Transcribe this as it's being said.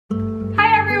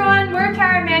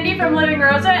Mandi from Living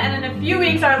Rosa, and in a few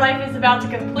weeks our life is about to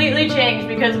completely change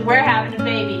because we're having a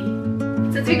baby.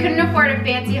 Since we couldn't afford a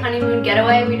fancy honeymoon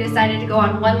getaway, we decided to go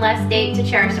on one last date to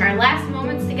cherish our last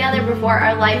moments together before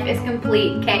our life is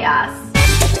complete chaos.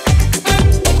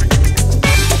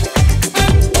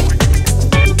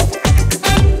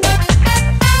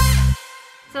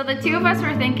 So the two of us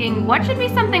were thinking, what should be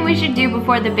something we should do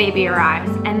before the baby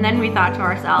arrives? And then we thought to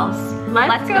ourselves,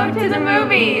 let's go to the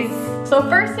movies. So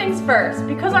first things first,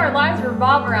 because our lives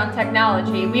revolve around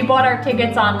technology, we bought our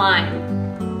tickets online.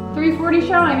 3:40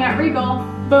 showing at Regal.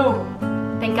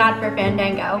 Boom. Thank God for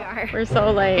Fandango. We're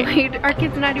so late. Our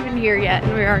kid's not even here yet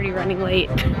and we're already running late.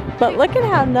 But look at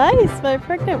how nice my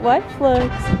pregnant wife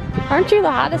looks. Aren't you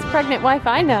the hottest pregnant wife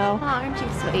I know? Oh, aren't you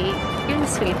sweet? You're the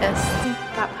sweetest.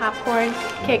 Got popcorn,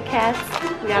 Kit Kats,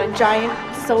 we got a giant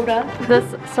soda. This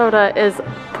soda is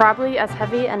probably as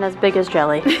heavy and as big as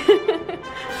jelly.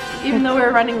 Even though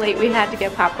we're running late, we had to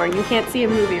get popcorn. You can't see a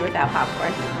movie without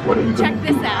popcorn. What are you Check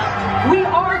this out. We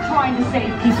are trying to save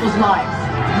people's lives.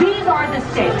 These are the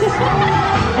stakes.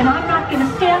 And I'm not going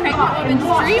to stand by and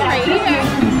watch that.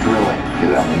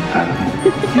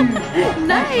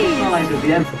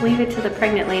 Nice. Leave it to the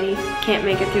pregnant lady. Can't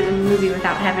make it through the movie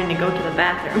without having to go to the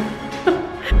bathroom.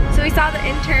 So we saw The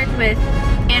Intern with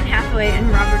Anne Hathaway and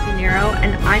Robert De Niro,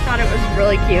 and I thought it was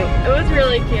really cute. It was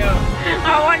really cute.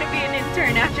 I want to be an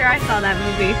intern after I saw that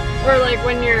movie. Or like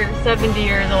when you're 70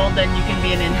 years old, then you can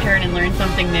be an intern and learn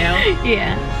something new.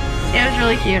 Yeah. It was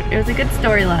really cute. It was a good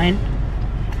storyline.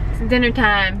 It's dinner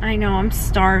time. I know, I'm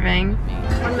starving.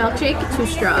 One milkshake, 2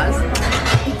 straws.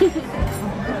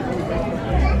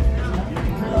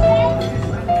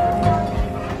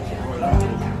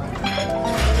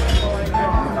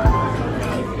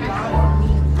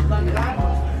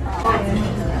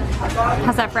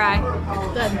 How's that fry?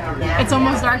 Good. It's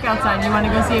almost dark outside. You want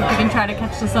to go see if we can try to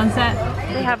catch the sunset?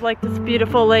 They have like this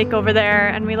beautiful lake over there,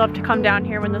 and we love to come down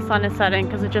here when the sun is setting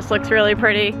because it just looks really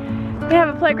pretty. We have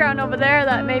a playground over there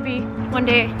that maybe one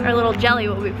day our little Jelly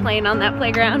will be playing on that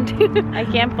playground. I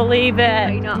can't believe it.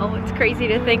 I know, it's crazy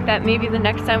to think that maybe the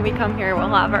next time we come here we'll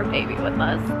have our baby with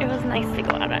us. It was nice to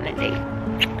go out on a date.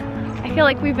 I feel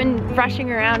like we've been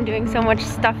rushing around doing so much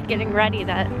stuff getting ready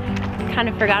that we kind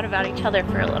of forgot about each other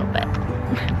for a little bit.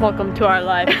 Welcome to our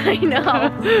life. I know.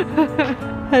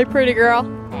 Hey, pretty girl.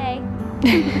 Hey.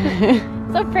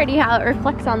 So pretty how it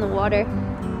reflects on the water.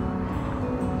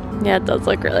 Yeah, it does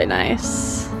look really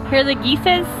nice. Here are the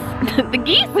geeses. The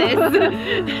geeses?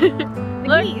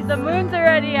 Look, geese. the moon's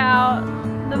already out.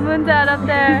 The moon's out up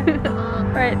there.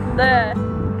 Right there.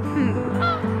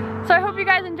 So I hope you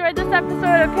guys enjoyed this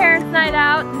episode of Parents Night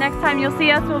Out. Next time you'll see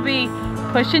us, we'll be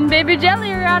pushing baby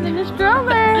Jelly around in a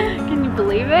stroller. Can you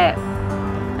believe it?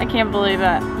 I can't believe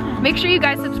it. Make sure you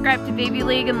guys subscribe to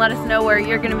BabyLeague and let us know where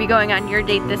you're going to be going on your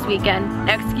date this weekend.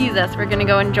 Now excuse us, we're going to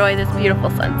go enjoy this beautiful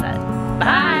sunset.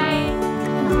 Bye!